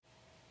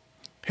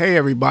Hey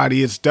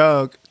everybody, it's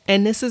Doug.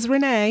 And this is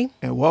Renee.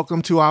 And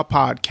welcome to our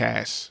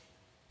podcast,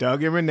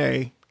 Doug and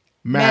Renee,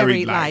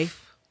 Married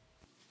Life.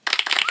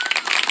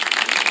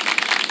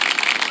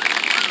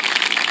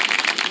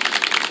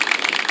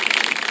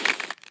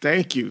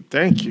 Thank you.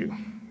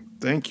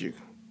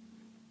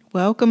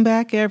 Welcome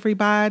back,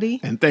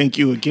 everybody. And thank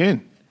you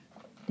again.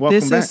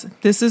 Welcome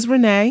back. This is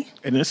Renee.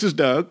 And this is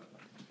Doug.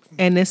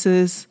 And this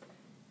is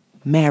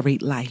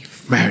Married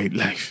Life. Married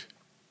Life.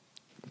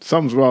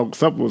 Something's wrong.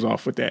 Something was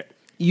off with that.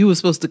 You were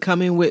supposed to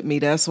come in with me.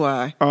 That's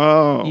why.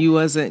 Oh, you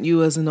wasn't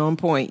on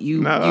point.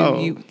 You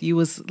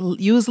was a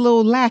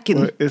little lacking.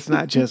 Well, it's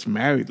not just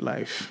Married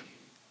Life,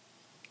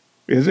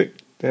 is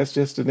it? That's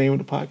just the name of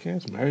the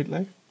podcast, Married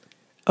Life.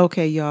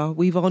 Okay, y'all.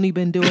 We've only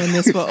been doing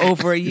this for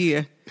over a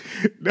year,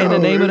 and the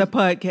name of the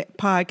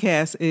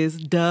podcast is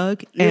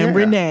Doug and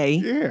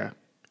Renee. Yeah,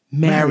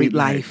 Married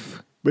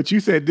Life. But you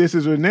said this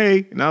is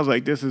Renee, and I was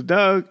like, this is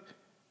Doug.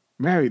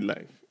 Married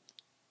Life.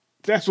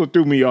 That's what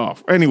threw me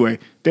off. Anyway,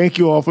 thank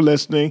you all for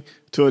listening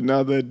to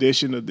another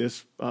edition of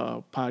this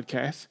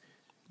podcast.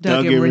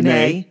 Doug and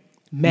Renee,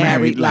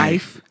 Married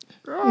Life.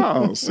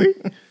 Oh, see?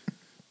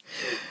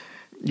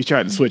 You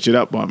tried to switch it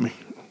up on me.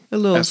 A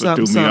little That's what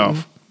something, threw me something.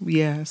 off.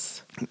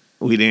 Yes.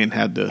 We didn't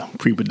have the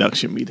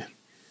pre-production meeting.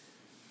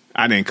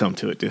 I didn't come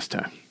to it this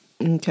time.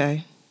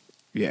 Okay.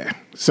 Yeah.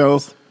 So,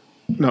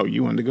 no,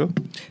 you wanted to go?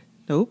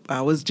 Nope.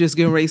 I was just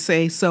getting ready to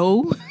say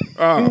so.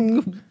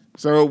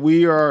 So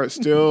we are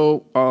still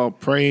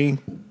praying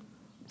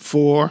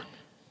for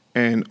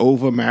and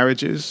over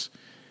marriages,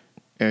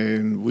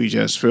 and we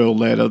just feel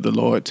led of the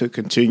Lord to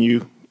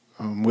continue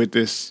with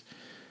this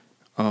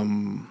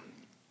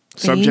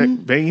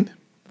subject theme.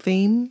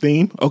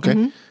 Okay,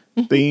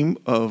 mm-hmm. Theme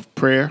of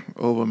prayer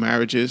over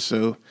marriages.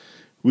 So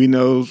we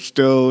know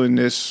still in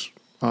this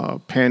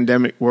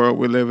pandemic world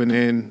we're living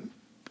in,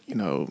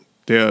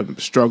 there are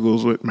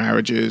struggles with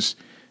marriages.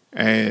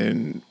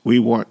 And we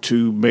want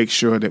to make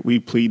sure that we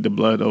plead the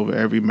blood over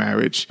every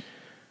marriage.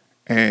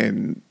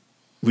 And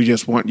we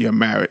just want your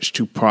marriage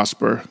to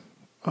prosper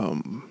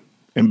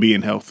and be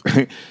in health.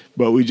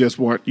 But we just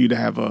want you to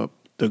have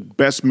the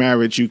best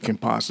marriage you can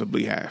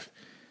possibly have.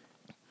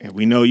 And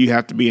we know you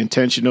have to be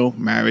intentional.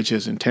 Marriage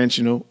is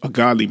intentional. A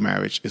godly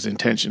marriage is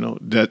intentional.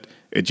 That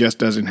it just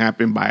doesn't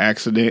happen by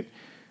accident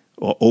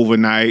or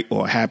overnight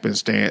or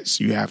happenstance.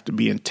 You have to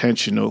be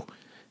intentional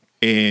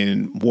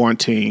in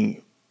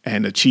wanting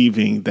and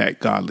achieving that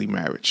godly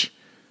marriage.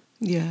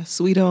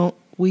 Yes, we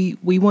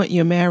want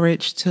your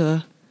marriage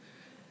to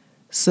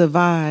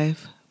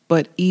survive,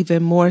 but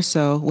even more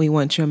so, we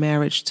want your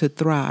marriage to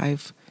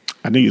thrive.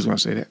 I knew you was going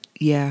to say that.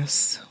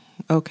 Yes.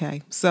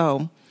 Okay.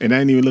 So. And I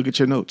didn't even look at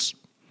your notes.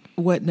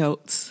 What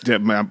notes?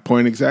 My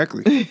point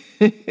exactly.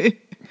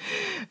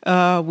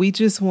 We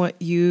just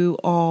want you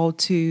all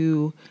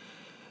to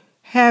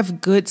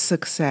have good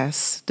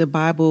success. The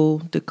Bible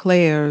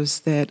declares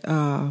that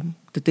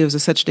there's a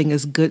such thing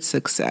as good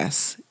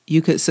success.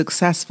 You could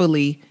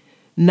successfully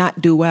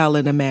not do well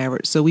in a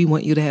marriage. So we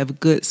want you to have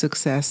good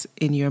success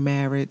in your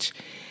marriage.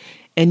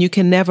 And you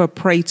can never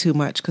pray too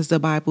much because the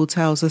Bible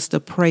tells us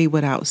to pray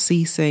without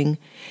ceasing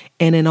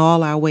and in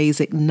all our ways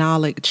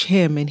acknowledge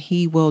Him and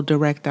He will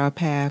direct our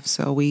path.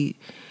 So we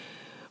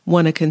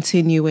want to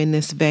continue in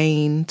this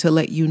vein to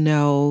let you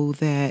know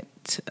that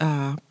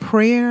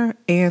prayer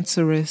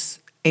answers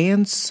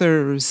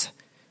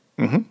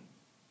mm-hmm.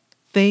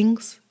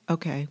 things.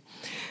 Okay.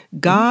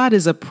 God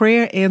is a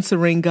prayer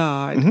answering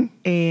God. Mm-hmm.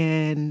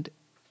 And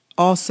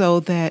also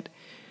that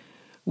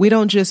we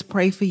don't just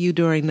pray for you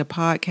during the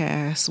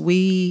podcast.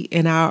 We,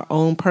 in our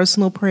own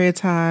personal prayer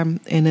time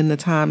and in the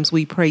times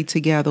we pray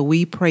together,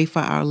 we pray for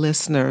our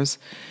listeners,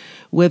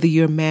 whether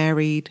you're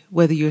married,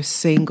 whether you're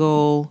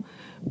single,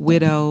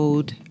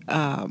 widowed,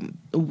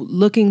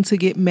 looking to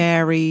get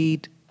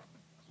married.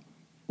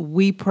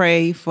 We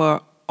pray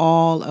for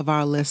all of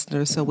our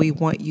listeners. So we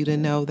want you to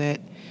know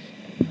that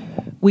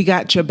we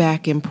got your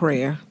back in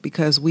prayer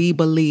because we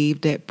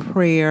believe that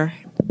prayer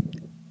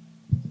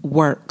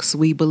works.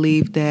 We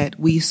believe that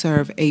we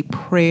serve a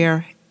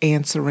prayer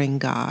answering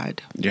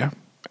God. Yeah.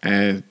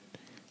 And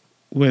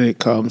when it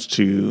comes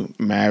to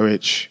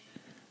marriage,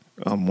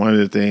 one of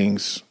the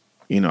things,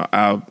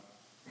 depending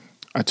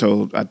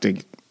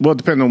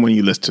on when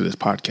you listen to this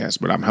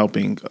podcast, but I'm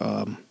helping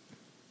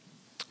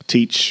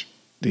teach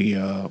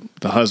the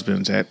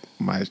husbands at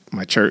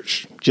my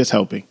church, just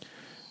helping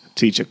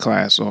teach a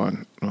class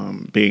on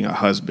being a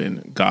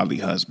husband, godly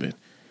husband.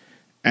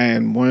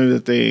 And one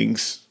of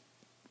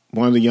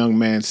the young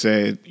men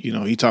said,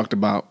 he talked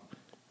about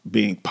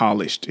being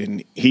polished,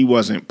 and he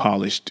wasn't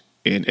polished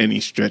in any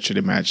stretch of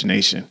the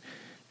imagination.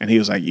 And he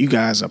was like, you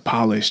guys are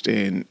polished,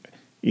 and,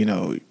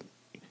 and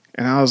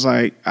I was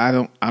like, I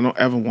don't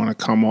ever want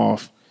to come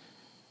off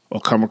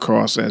or come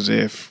across as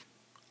if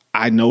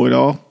I know it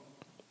all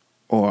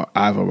or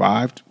I've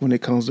arrived when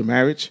it comes to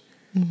marriage.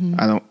 Mm-hmm.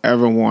 I don't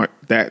ever want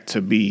that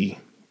to be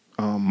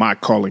my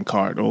calling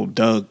card. Oh,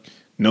 Doug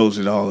knows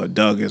it all, or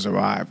Doug has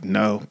arrived.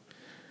 No,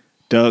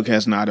 Doug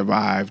has not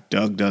arrived.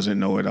 Doug doesn't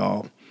know it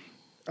all.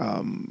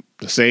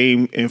 The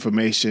same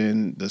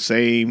information, the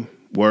same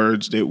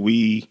words that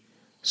we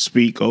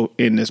speak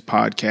in this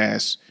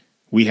podcast,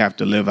 we have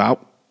to live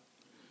out,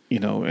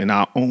 in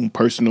our own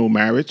personal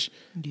marriage.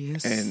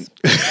 Yes. And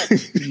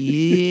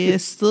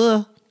yes,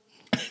 sir.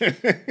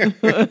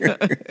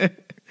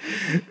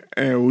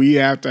 And we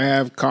have to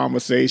have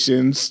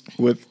conversations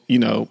with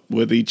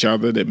each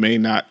other that may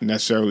not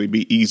necessarily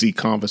be easy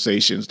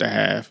conversations to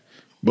have,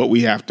 but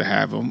we have to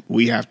have them.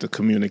 We have to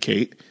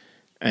communicate.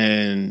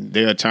 And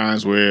there are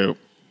times where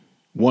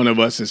one of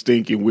us is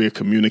thinking we're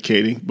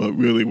communicating, but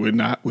really we're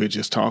not. We're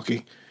just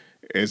talking.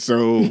 And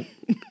so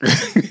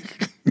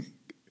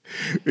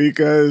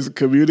because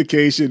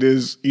communication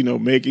is,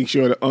 making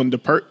sure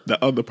the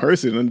other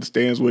person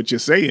understands what you're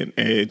saying.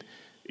 And,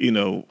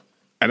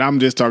 and I'm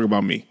just talking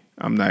about me.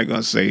 I'm not going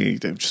to say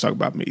anything, just talk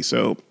about me.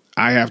 So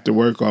I have to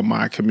work on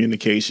my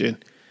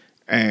communication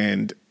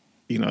and,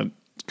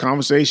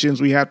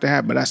 conversations we have to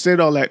have. But I said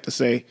all that to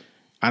say,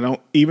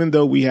 even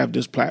though we have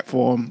this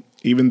platform,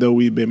 even though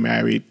we've been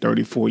married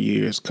 34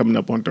 years, coming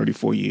up on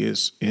 34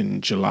 years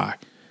in July,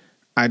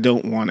 I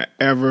don't want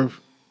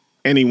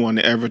anyone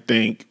to ever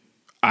think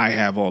I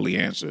have all the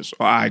answers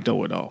or I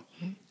know it all.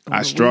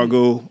 I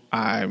struggle.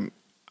 I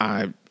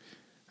have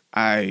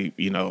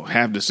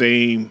the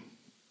same,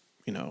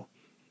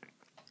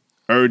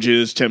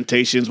 urges,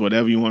 temptations,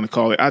 whatever you want to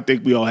call it. I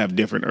think we all have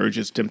different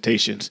urges,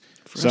 temptations.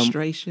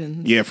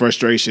 Frustrations.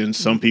 Frustrations.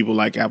 Some people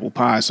like apple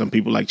pie. Some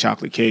people like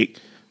chocolate cake.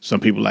 Some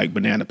people like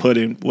banana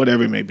pudding,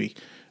 whatever it may be.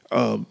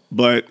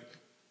 But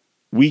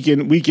we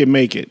can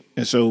make it.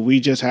 And so we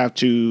just have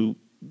to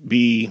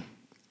be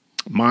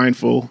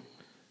mindful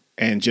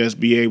and just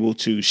be able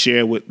to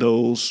share with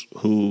those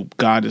who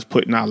God has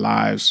put in our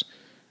lives,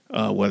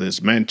 whether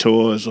it's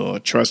mentors or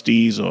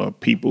trustees or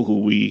people who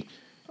we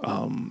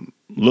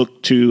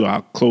look to,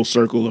 our close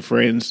circle of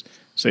friends,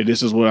 say,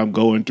 this is what I'm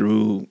going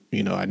through.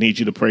 I need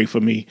you to pray for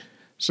me.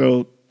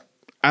 So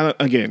I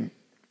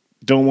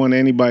don't want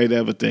anybody to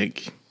ever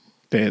think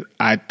that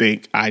I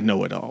think I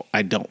know it all.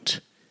 I don't.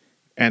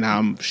 And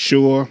I'm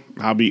sure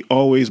I'll be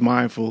always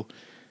mindful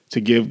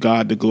to give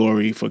God the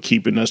glory for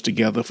keeping us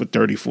together for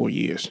 34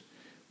 years.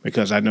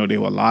 Because I know there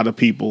were a lot of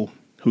people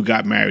who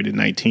got married in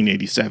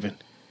 1987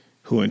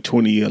 who in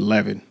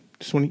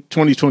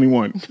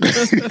 2021, in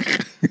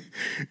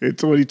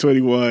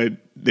 2021,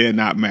 they're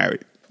not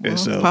married. Well,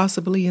 so,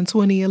 possibly in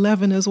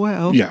 2011 as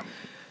well. Yeah.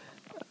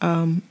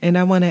 And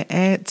I want to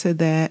add to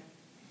that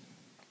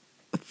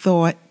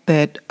thought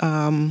that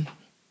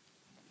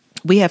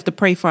we have to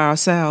pray for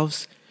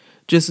ourselves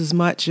just as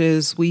much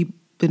as we've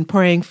been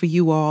praying for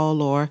you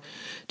all, or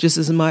just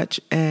as much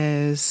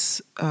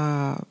as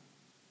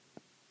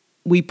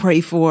we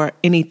pray for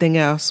anything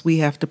else. We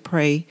have to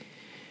pray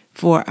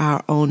for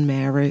our own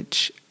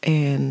marriage.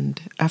 And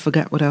I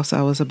forgot what else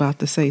I was about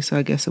to say, so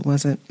I guess it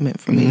wasn't meant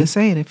for me to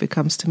say it. If it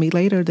comes to me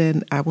later,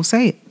 then I will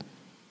say it.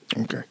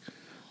 Okay.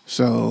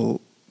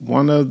 So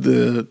one of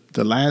the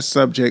last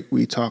subject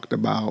we talked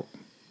about,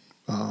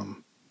 I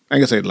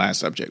can say the last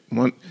subject.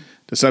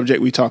 The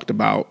subject we talked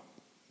about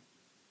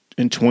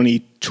in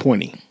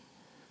 2020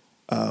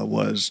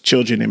 was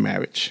children in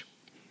marriage.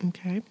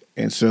 Okay.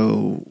 And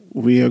so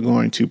we are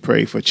going to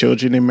pray for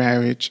children in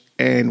marriage,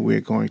 and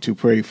we're going to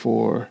pray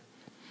for...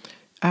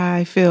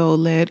 I feel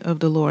led of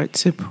the Lord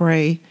to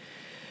pray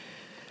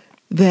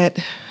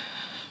that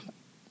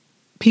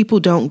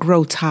people don't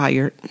grow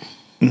tired.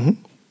 Mm-hmm.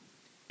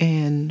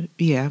 And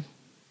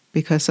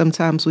because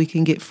sometimes we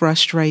can get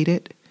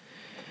frustrated.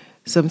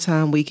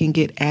 Sometimes we can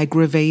get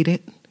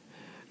aggravated,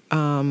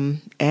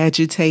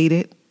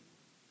 agitated,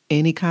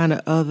 any kind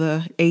of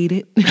other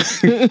aided.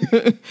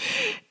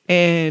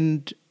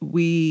 And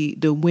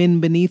the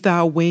wind beneath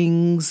our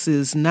wings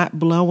is not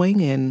blowing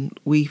and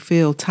we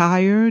feel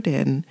tired.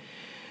 And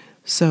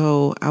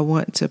so I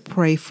want to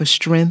pray for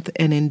strength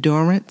and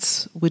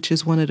endurance, which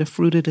is one of the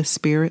fruit of the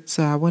Spirit.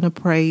 So I want to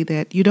pray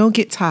that you don't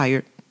get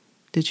tired,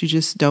 that you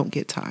just don't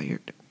get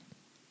tired.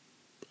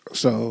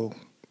 So,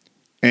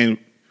 and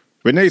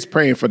Renee's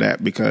praying for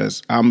that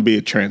because I'm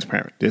being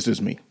transparent. This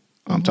is me.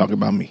 I'm talking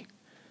about me,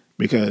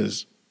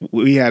 because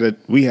we had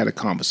a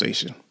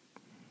conversation,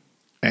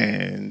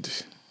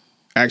 and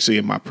actually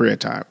in my prayer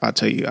time, I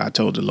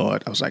told the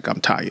Lord, I was like,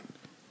 I'm tired.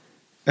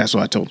 That's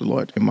what I told the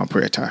Lord in my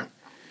prayer time.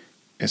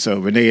 And so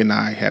Renee and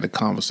I had a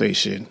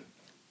conversation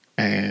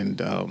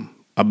and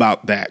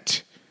about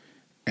that,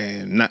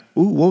 and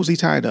what was he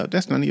tired of?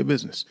 That's none of your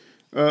business.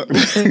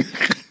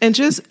 And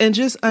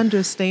just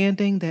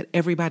understanding that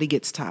everybody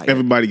gets tired.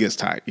 Everybody gets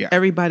tired. Yeah.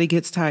 Everybody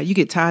gets tired. You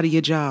get tired of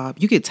your job.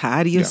 You get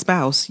tired of your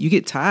spouse. You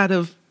get tired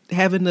of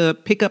having to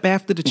pick up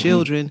after the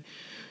children.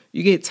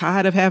 You get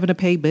tired of having to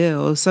pay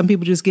bills. Some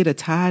people just get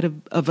tired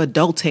of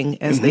adulting,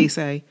 as they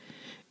say,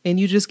 and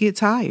you just get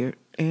tired.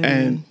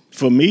 And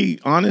for me,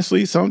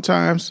 honestly,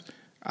 sometimes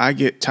I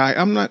get tired.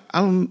 I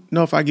don't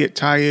know if I get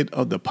tired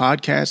of the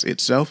podcast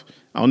itself.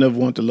 I don't never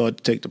want the Lord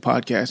to take the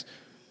podcast,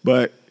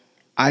 but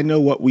I know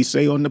what we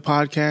say on the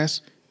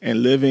podcast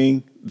and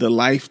living the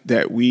life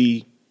that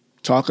we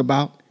talk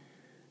about.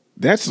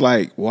 That's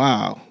like,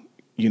 wow.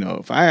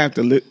 If I have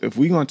to live, if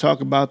we're going to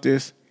talk about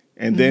this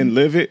and then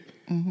live it,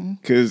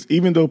 Because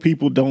even though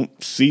people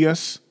don't see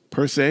us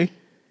per se,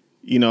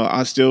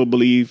 I still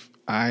believe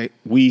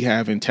we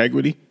have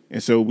integrity.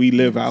 And so we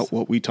live out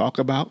what we talk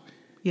about.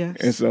 Yes.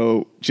 And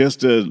so just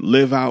to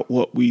live out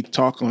what we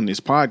talk on this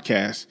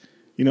podcast,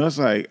 it's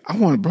like, I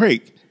want a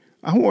break.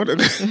 I want a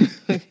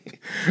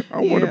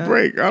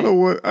break.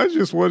 I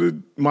just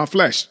wanted my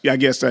flesh. I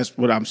guess that's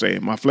what I'm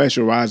saying. My flesh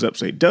will rise up,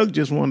 say, Doug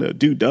just want to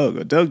do Doug,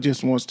 or Doug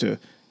just wants to,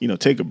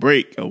 take a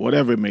break, or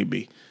whatever it may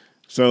be.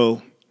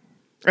 So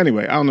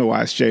anyway, I don't know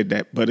why I shared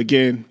that. But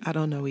again, I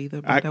don't know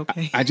either, but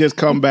okay. I just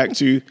come back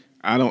to,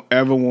 I don't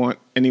ever want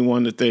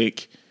anyone to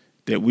think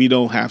that we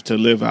don't have to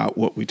live out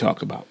what we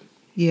talk about.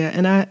 Yeah,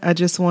 and I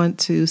just want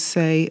to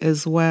say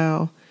as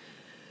well,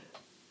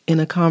 in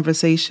a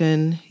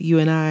conversation you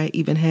and I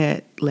even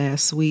had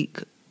last week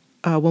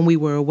when we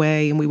were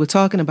away and we were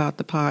talking about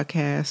the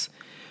podcast,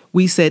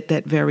 we said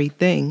that very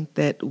thing,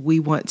 that we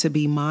want to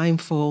be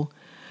mindful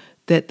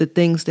that the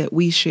things that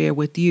we share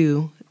with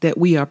you, that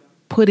we are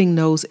putting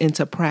those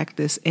into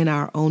practice in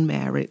our own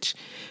marriage.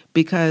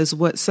 Because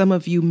what some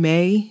of you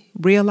may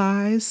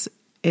realize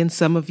and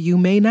some of you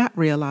may not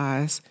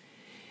realize,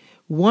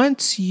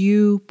 once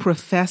you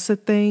profess a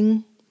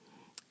thing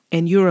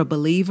and you're a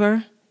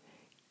believer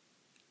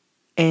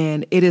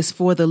and it is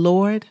for the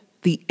Lord,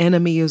 the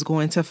enemy is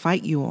going to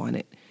fight you on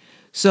it.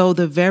 So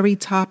the very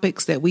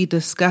topics that we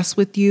discuss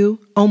with you,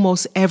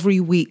 almost every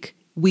week,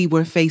 we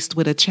were faced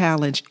with a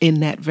challenge in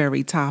that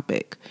very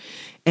topic.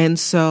 And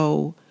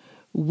so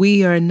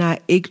we are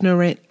not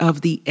ignorant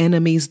of the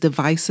enemy's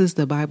devices.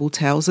 The Bible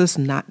tells us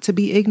not to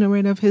be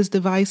ignorant of his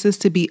devices,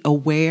 to be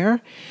aware,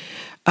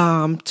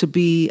 to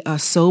be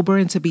sober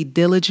and to be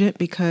diligent,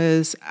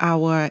 because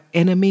our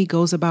enemy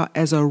goes about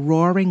as a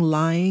roaring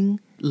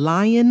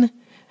lion,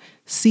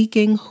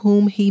 seeking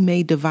whom he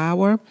may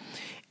devour.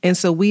 And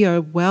so we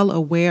are well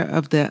aware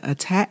of the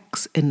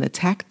attacks and the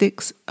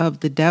tactics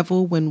of the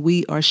devil when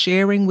we are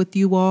sharing with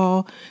you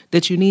all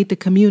that you need to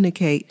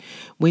communicate,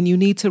 when you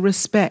need to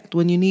respect,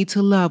 when you need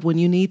to love, when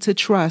you need to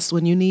trust,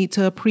 when you need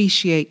to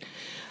appreciate.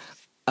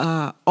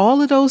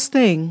 All of those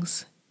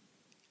things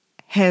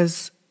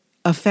has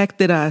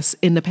affected us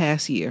in the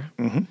past year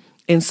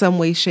in some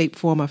way, shape,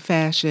 form, or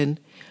fashion.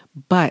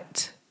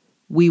 But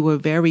we were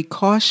very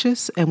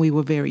cautious and we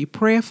were very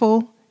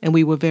prayerful and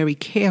we were very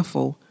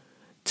careful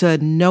to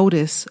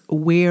notice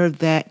where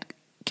that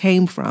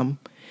came from.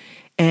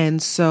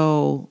 And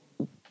so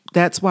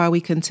that's why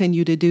we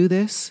continue to do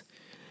this,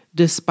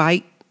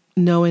 despite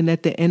knowing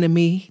that the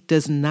enemy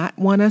does not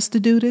want us to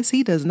do this.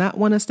 He does not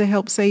want us to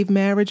help save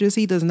marriages.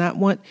 He does not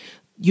want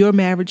your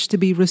marriage to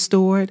be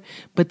restored.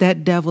 But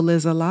that devil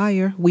is a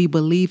liar. We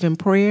believe in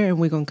prayer, and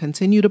we're going to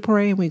continue to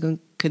pray, and we're going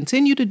to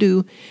continue to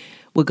do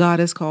what God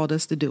has called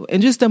us to do.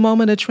 And just a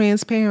moment of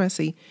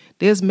transparency,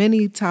 there's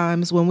many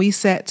times when we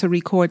sat to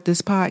record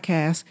this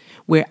podcast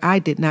where I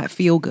did not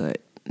feel good.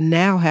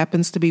 Now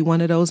happens to be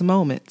one of those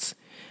moments.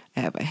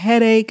 I have a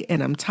headache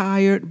and I'm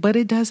tired, but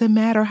it doesn't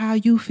matter how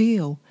you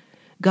feel.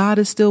 God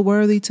is still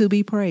worthy to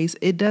be praised.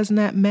 It does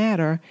not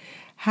matter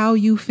how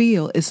you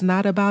feel. It's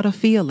not about a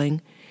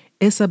feeling.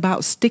 It's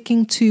about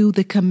sticking to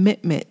the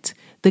commitment,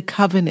 the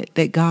covenant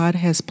that God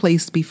has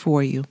placed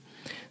before you.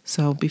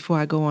 So before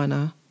I go on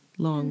a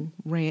long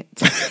rant,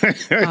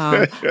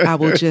 I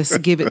will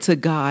just give it to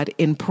God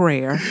in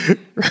prayer.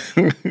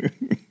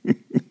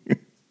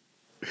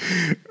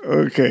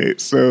 Okay,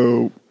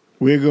 so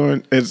we're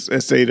going, as I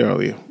said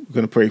earlier, we're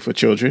going to pray for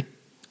children.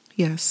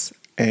 Yes.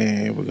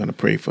 And we're going to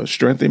pray for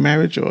strength in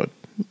marriage, or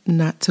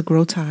not to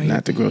grow tired.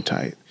 Not to grow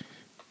tired.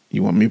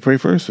 You want me to pray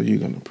first, or you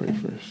going to pray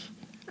first?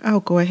 I'll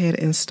go ahead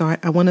and start.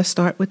 I want to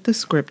start with the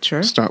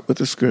scripture. Start with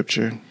the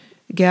scripture.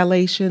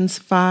 Galatians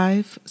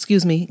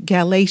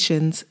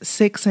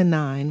 6 and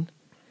 9.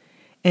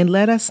 And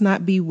let us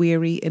not be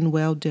weary in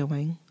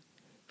well-doing,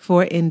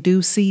 for in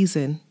due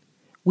season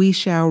we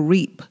shall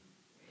reap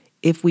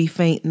if we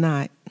faint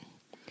not.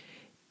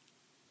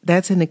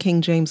 That's in the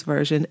King James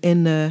Version.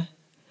 In the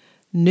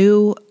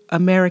New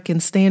American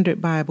Standard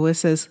Bible, it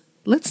says,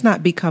 let's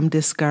not become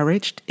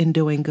discouraged in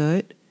doing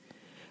good,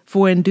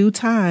 for in due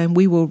time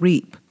we will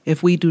reap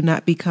if we do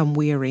not become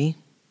weary.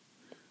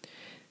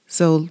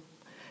 So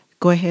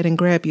go ahead and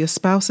grab your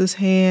spouse's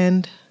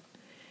hand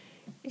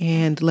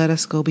and let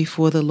us go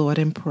before the Lord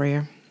in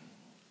prayer.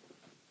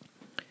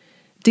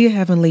 Dear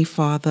Heavenly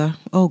Father,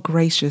 oh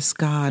gracious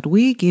God,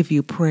 we give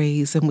you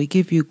praise and we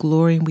give you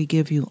glory and we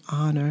give you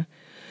honor.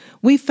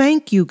 We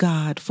thank you,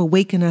 God, for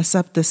waking us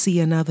up to see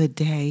another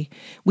day.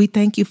 We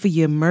thank you for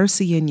your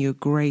mercy and your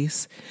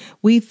grace.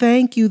 We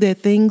thank you that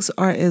things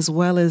are as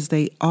well as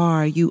they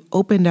are. You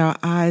opened our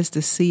eyes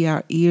to see,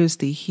 our ears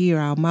to hear,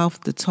 our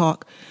mouth to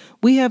talk.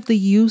 We have the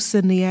use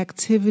and the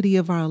activity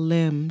of our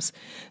limbs.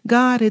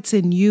 God, it's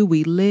in you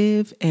we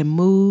live and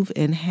move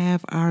and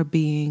have our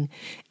being.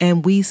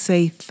 And we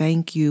say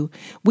thank you.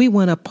 We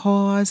want to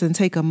pause and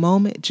take a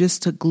moment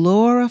just to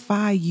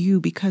glorify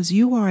you, because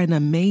you are an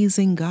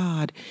amazing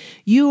God.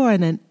 You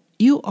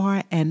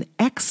are an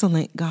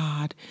excellent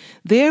God.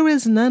 There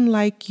is none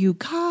like you.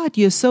 God,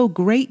 you're so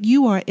great.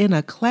 You are in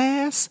a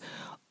class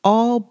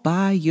all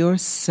by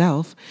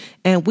yourself.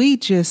 And we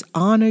just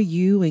honor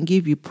you and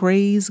give you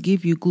praise,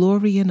 give you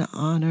glory and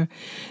honor.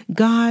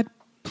 God,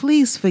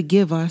 please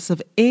forgive us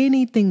of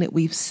anything that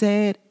we've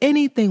said,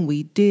 anything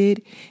we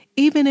did,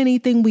 even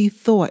anything we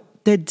thought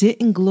that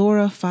didn't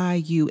glorify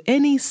you,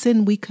 any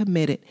sin we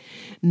committed,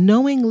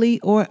 knowingly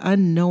or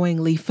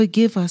unknowingly.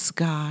 Forgive us,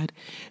 God.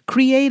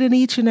 Create in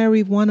each and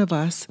every one of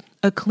us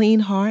a clean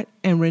heart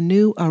and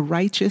renew a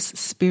righteous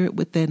spirit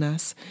within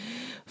us.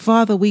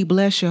 Father, we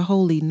bless your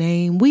holy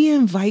name. We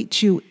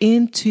invite you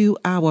into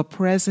our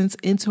presence,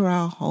 into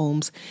our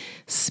homes.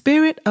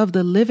 Spirit of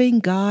the living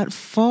God,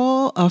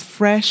 fall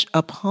afresh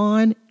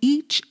upon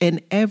each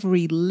and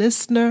every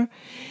listener,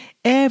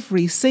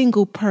 every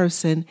single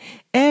person,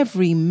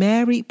 every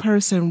married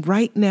person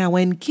right now,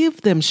 and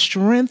give them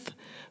strength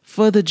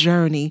for the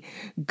journey.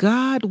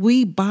 God,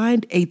 we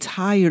bind a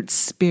tired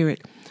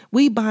spirit.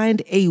 We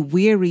bind a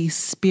weary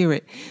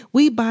spirit.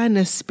 We bind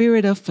the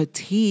spirit of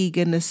fatigue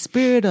and the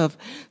spirit of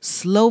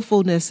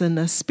slowfulness and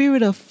the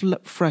spirit of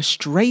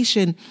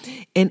frustration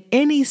and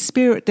any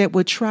spirit that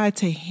would try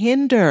to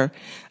hinder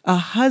a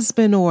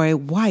husband or a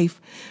wife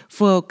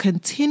for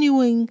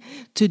continuing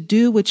to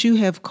do what you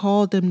have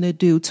called them to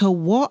do, to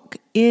walk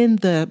in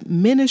the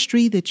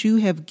ministry that you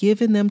have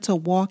given them to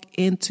walk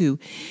into.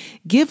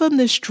 Give them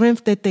the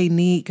strength that they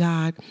need,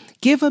 God.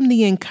 Give them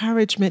the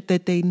encouragement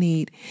that they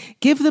need.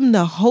 Give them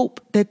the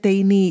hope that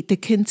they need to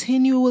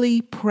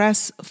continually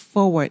press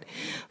forward.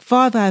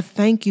 Father, I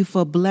thank you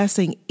for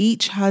blessing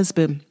each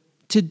husband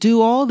to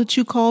do all that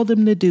you called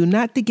him to do,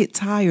 not to get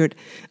tired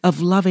of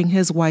loving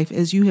his wife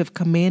as you have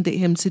commanded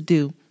him to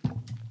do,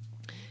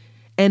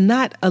 and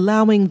not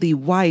allowing the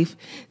wife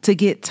to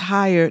get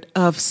tired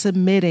of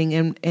submitting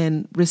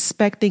and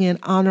respecting and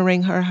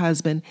honoring her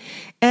husband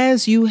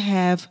as you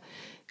have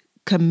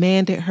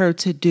commanded her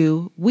to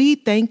do. We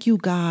thank you,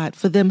 God,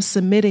 for them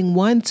submitting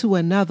one to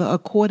another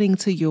according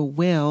to your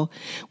will.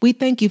 We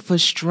thank you for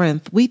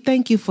strength. We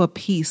thank you for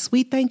peace.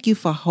 We thank you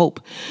for hope.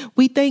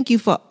 We thank you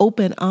for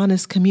open,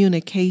 honest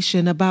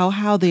communication about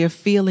how they're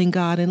feeling,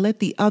 God, and let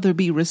the other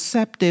be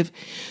receptive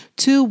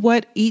to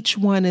what each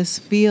one is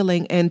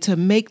feeling and to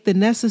make the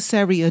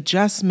necessary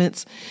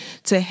adjustments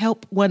to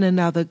help one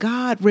another.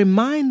 God,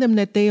 remind them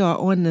that they are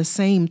on the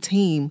same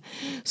team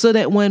so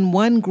that when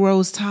one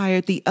grows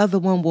tired, the other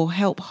one will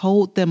help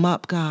hold them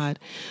up, God.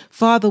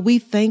 Father, we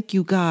thank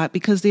you, God,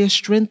 because there's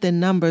strength in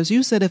numbers.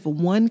 You said if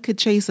one could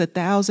chase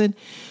 1,000,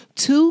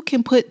 two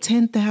can put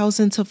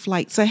 10,000 to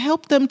flight. So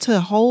help them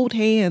to hold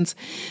hands,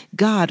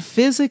 God,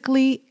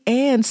 physically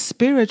and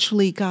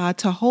spiritually, God,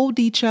 to hold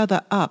each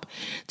other up,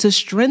 to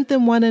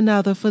strengthen one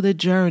another for the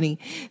journey,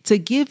 to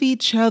give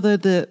each other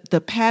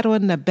the pat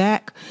on the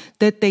back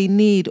that they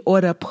need or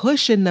the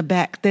push in the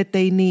back that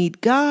they need.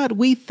 God,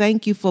 we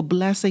thank you for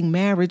blessing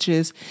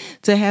marriages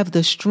to have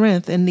the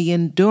strength and the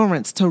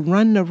endurance to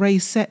run the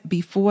race set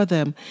before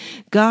them.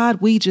 God,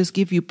 we just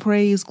give you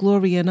praise,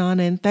 glory, and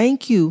honor, and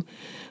thank you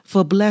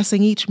for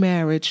blessing each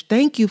marriage.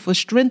 Thank you for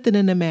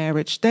strengthening the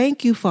marriage.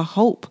 Thank you for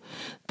hope.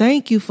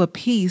 Thank you for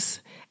peace.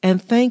 And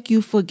thank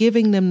you for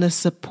giving them the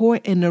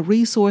support and the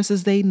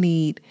resources they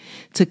need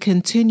to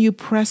continue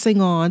pressing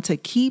on, to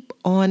keep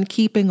on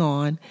keeping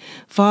on.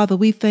 Father,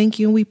 we thank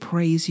you and we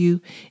praise you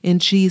in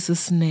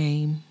Jesus'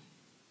 name.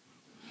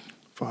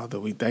 Father,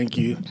 we thank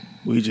you.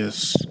 We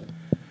just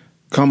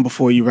come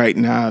before you right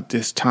now at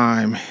this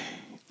time,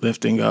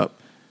 lifting up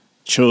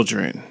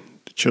children,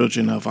 the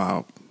children of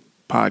our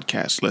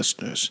podcast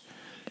listeners,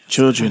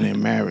 children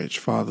in marriage.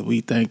 Father,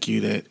 we thank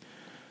you that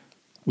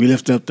we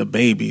lift up the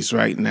babies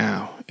right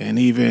now, and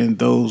even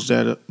those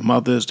that are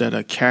mothers that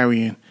are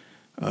carrying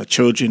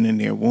children in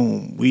their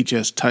womb. We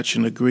just touch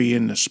and agree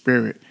in the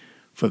spirit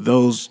for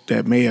those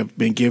that may have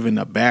been given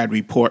a bad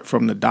report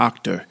from the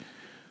doctor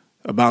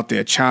about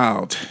their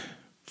child.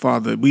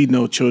 Father, we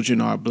know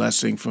children are a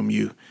blessing from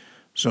you.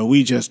 So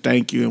we just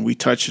thank you and we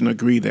touch and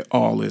agree that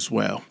all is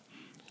well.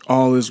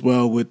 All is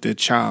well with the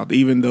child,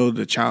 even though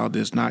the child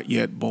is not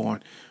yet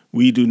born.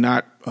 We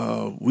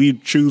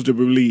choose to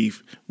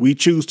believe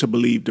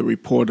the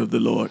report of the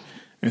Lord.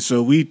 And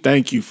so we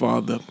thank you,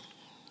 Father,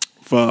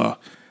 for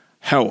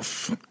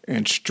health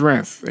and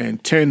strength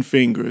and 10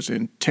 fingers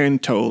and 10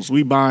 toes.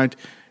 We bind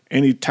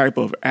any type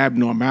of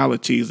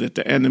abnormalities that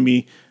the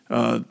enemy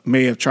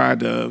may have tried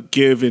to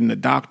give in the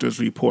doctor's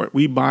report.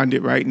 We bind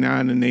it right now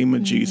in the name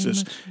of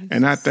Jesus.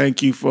 And I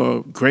thank you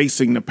for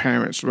gracing the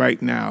parents right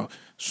now.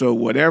 So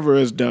whatever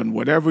is done,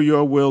 whatever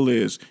your will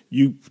is,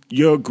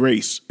 your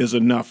grace is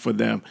enough for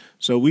them.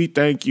 So we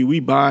thank you.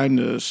 We bind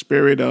the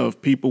spirit of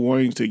people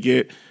wanting to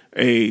get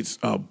an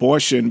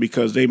abortion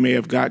because they may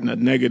have gotten a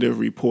negative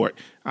report.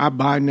 I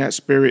bind that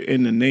spirit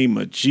in the name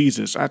of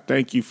Jesus. I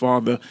thank you,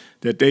 Father,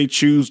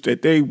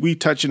 that we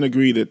touch and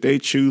agree that they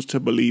choose to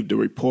believe the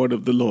report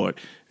of the Lord.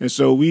 And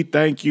so we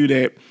thank you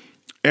that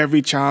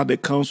every child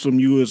that comes from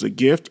you is a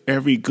gift.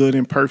 Every good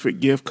and perfect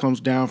gift comes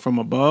down from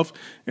above.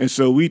 And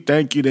so we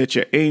thank you that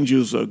your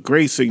angels are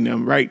gracing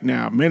them right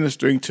now,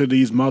 ministering to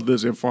these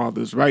mothers and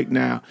fathers right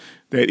now,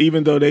 that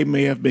even though they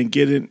may have been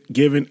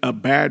given a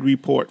bad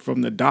report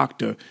from the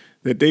doctor,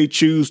 that they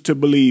choose to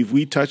believe.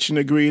 We touch and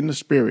agree in the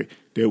spirit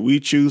that we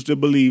choose to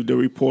believe the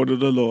report of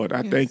the Lord.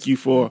 I thank you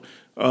for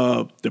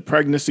the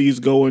pregnancies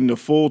going to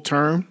full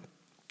term.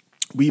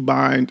 We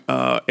bind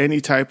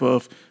any type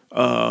of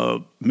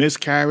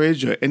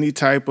miscarriage or any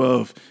type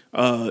of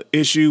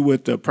issue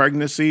with the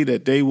pregnancy,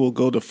 that they will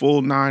go to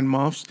full 9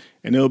 months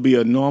and it'll be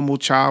a normal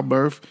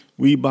childbirth.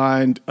 We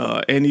bind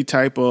any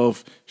type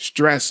of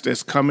stress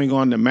that's coming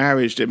on the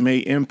marriage that may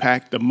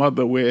impact the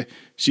mother, where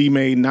she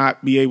may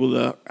not be able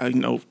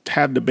to,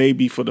 have the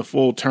baby for the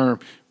full term.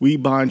 We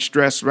bind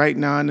stress right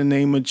now in the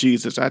name of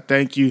Jesus. I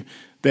thank you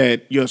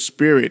that your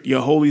spirit,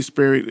 your Holy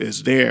Spirit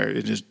is there.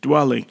 It is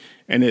dwelling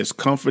and is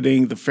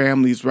comforting the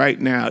families right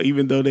now,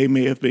 even though they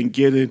may have been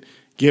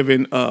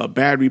given a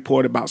bad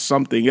report about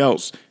something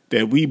else,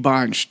 that we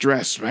bind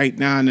stress right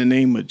now in the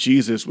name of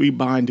Jesus. We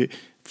bind it.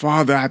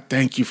 Father, I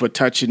thank you for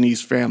touching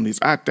these families.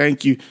 I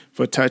thank you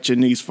for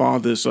touching these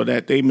fathers so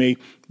that they may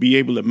be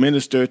able to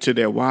minister to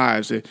their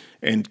wives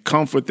and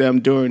comfort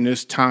them during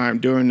this time,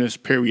 during this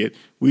period.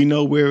 We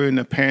know we're in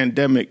a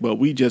pandemic, but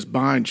we just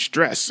bind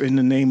stress in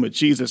the name of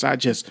Jesus. I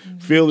just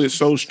feel it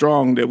so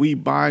strong that we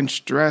bind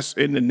stress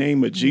in the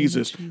name of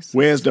Jesus.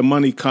 Where's the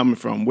money coming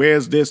from?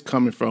 Where's this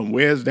coming from?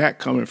 Where's that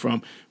coming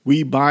from?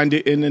 We bind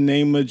it in the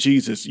name of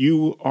Jesus.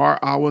 You are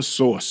our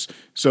source.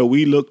 So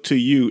we look to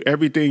you.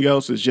 Everything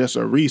else is just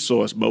a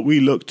resource, but we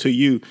look to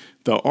you,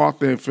 the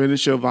author and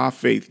finisher of our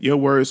faith. Your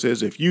word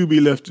says, if you be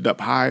lifted up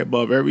high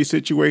above every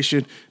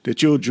situation,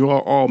 that you'll draw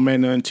all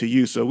men unto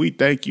you. So we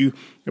thank you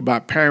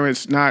about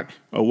parents not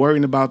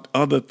worrying about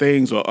other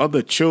things or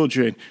other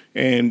children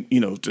and,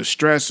 the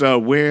stress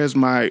of where's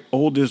my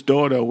oldest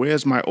daughter,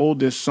 where's my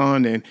oldest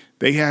son, and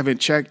they haven't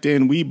checked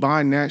in. We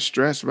bind that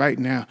stress right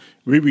now.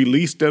 We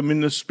release them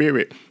in the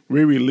spirit.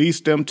 We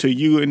release them to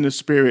you in the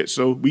spirit.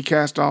 So we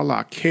cast all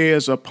our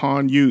cares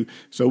upon you.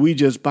 So we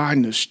just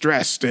bind the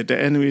stress that the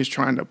enemy is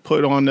trying to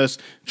put on us,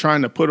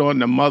 trying to put on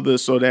the mother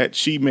so that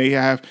she may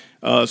have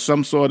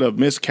some sort of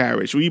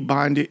miscarriage. We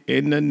bind it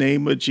in the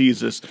name of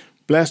Jesus.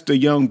 Bless the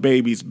young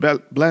babies,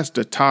 bless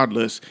the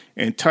toddlers,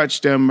 and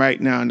touch them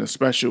right now in a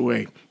special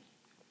way.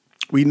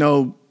 We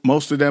know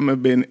most of them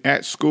have been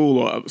at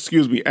school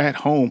at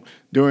home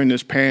during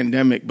this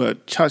pandemic,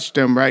 but touch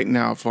them right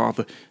now,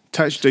 Father.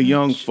 Touch the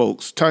young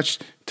folks, touch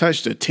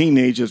the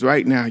teenagers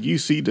right now. You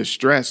see the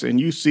stress and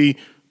you see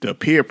the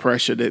peer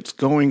pressure that's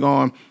going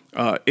on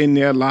in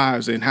their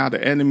lives, and how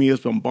the enemy is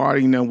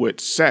bombarding them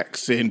with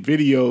sex and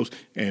videos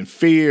and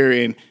fear.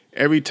 And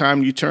every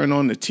time you turn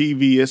on the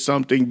TV, it's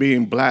something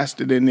being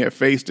blasted in their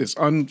face that's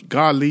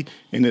ungodly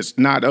and it's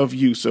not of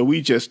you. So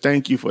we just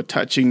thank you for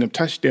touching them,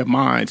 touch their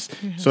minds,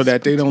 so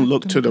that they don't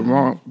look to the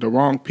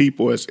wrong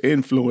people as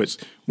influence.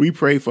 We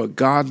pray for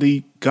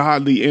godly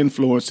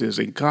influences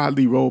and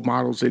godly role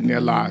models in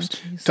their lives.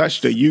 Jesus. Touch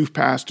the youth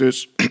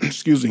pastors,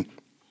 the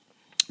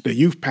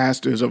youth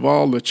pastors of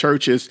all the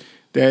churches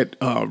that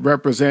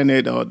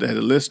represented or that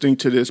are listening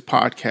to this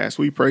podcast.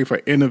 We pray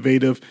for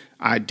innovative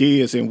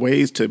ideas and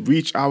ways to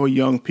reach our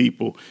young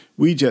people.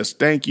 We just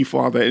thank you,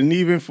 Father. And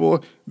even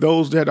for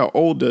those that are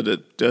older,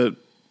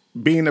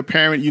 being a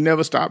parent, you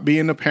never stop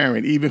being a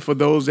parent. Even for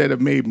those that have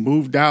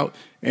moved out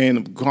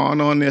and gone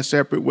on their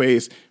separate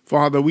ways,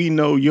 Father, we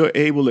know you're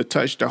able to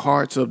touch the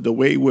hearts of the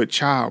wayward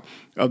child,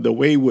 of the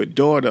wayward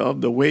daughter,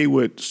 of the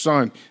wayward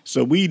son.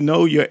 So we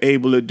know you're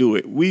able to do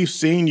it. We've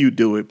seen you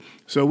do it.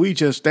 So we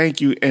just thank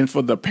you. And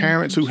for the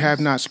parents who have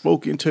not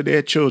spoken to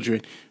their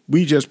children,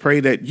 we just pray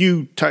that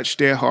you touch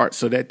their hearts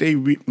so that they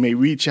may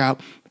reach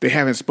out. They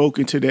haven't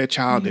spoken to their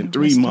child in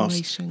 3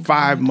 months,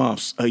 5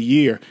 months, a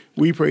year.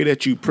 We pray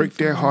that you prick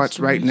their hearts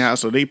right now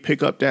so they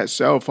pick up that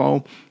cell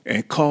phone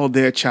and call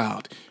their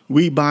child.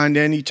 We bind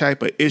any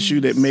type of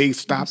issue that may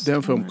stop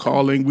them from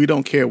calling. We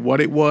don't care what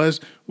it was,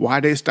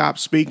 why they stopped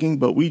speaking,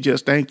 but we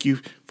just thank you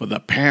for the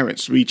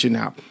parents reaching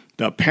out.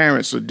 The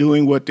parents are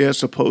doing what they're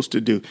supposed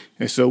to do.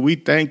 And so we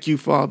thank you,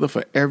 Father,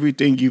 for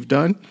everything you've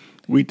done.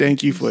 We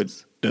thank you for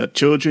the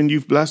children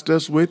you've blessed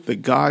us with, the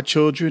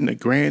godchildren, the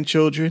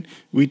grandchildren.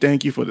 We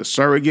thank you for the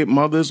surrogate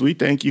mothers. We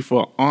thank you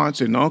for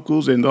aunts and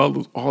uncles and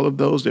all of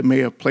those that may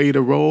have played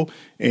a role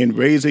in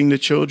raising the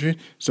children.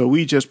 So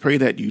we just pray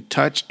that you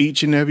touch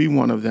each and every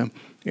one of them.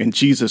 In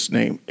Jesus'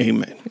 name,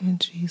 amen. In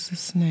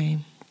Jesus'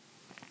 name.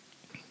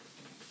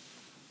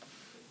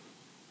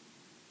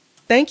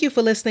 Thank you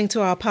for listening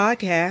to our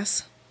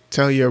podcast.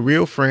 Tell your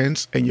real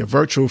friends and your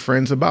virtual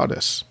friends about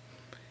us.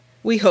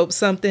 We hope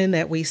something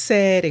that we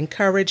said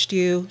encouraged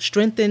you,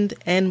 strengthened,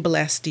 and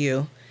blessed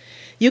you.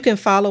 You can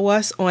follow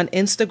us on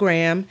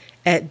Instagram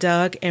at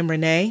Doug and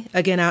Renee.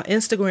 Again, our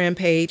Instagram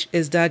page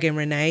is Doug and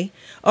Renee.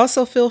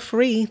 Also, feel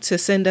free to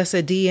send us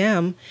a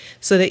DM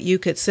so that you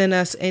could send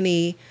us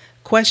any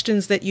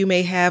questions that you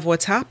may have or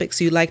topics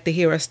you'd like to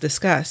hear us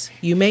discuss.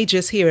 You may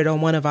just hear it on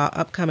one of our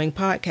upcoming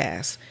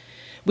podcasts.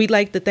 We'd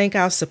like to thank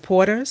our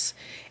supporters.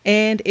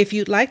 And if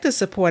you'd like to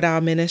support our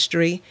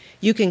ministry,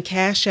 you can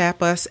Cash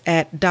App us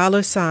at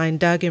 $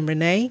 Doug and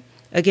Renee.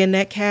 Again,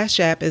 that Cash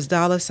App is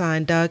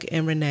 $ Doug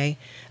and Renee.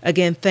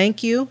 Again,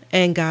 thank you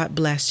and God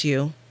bless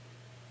you.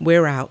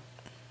 We're out.